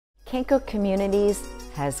Kenco Communities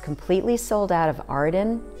has completely sold out of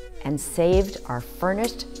Arden and saved our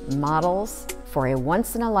furnished models for a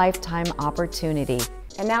once-in-a-lifetime opportunity.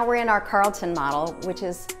 And now we're in our Carlton model, which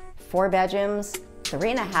is 4 bedrooms,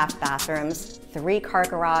 3.5 bathrooms, 3-car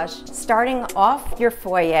garage. Starting off your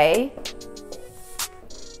foyer,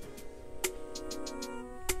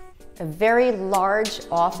 a very large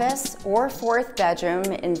office or 4th bedroom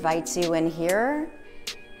invites you in here.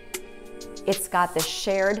 It's got the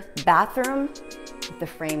shared bathroom, the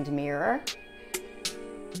framed mirror,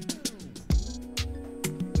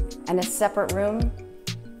 and a separate room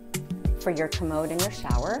for your commode and your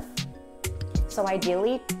shower. So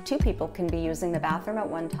ideally, 2 people can be using the bathroom at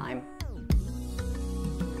one time.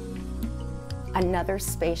 Another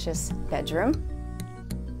spacious bedroom.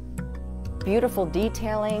 Beautiful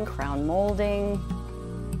detailing, crown molding.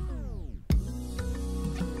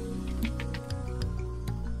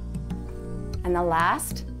 And the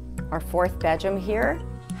last, our 4th bedroom here,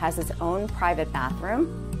 has its own private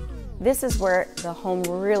bathroom. This is where the home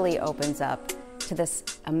really opens up to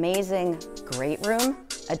this amazing great room,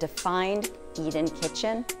 a defined eat-in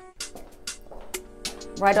kitchen.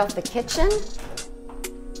 Right off the kitchen,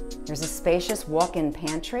 there's a spacious walk-in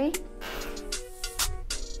pantry,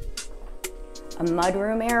 a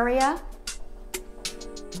mudroom area,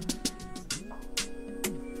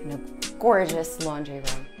 and a gorgeous laundry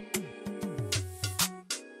room.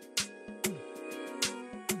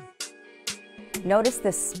 Notice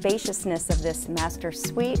the spaciousness of this master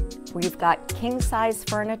suite, where you've got king-size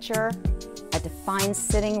furniture, a defined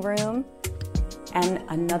sitting room, and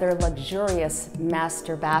another luxurious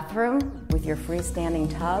master bathroom with your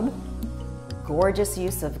freestanding tub. Gorgeous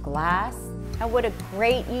use of glass. And what a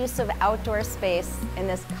great use of outdoor space in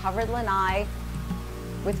this covered lanai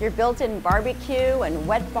with your built-in barbecue and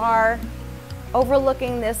wet bar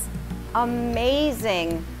overlooking this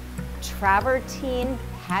amazing travertine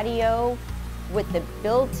patio with the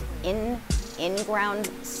built-in in-ground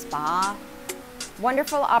spa.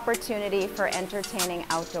 Wonderful opportunity for entertaining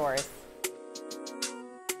outdoors.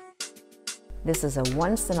 This is a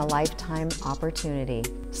once-in-a-lifetime opportunity,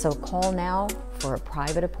 so call now for a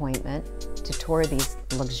private appointment to tour these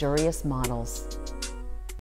luxurious models.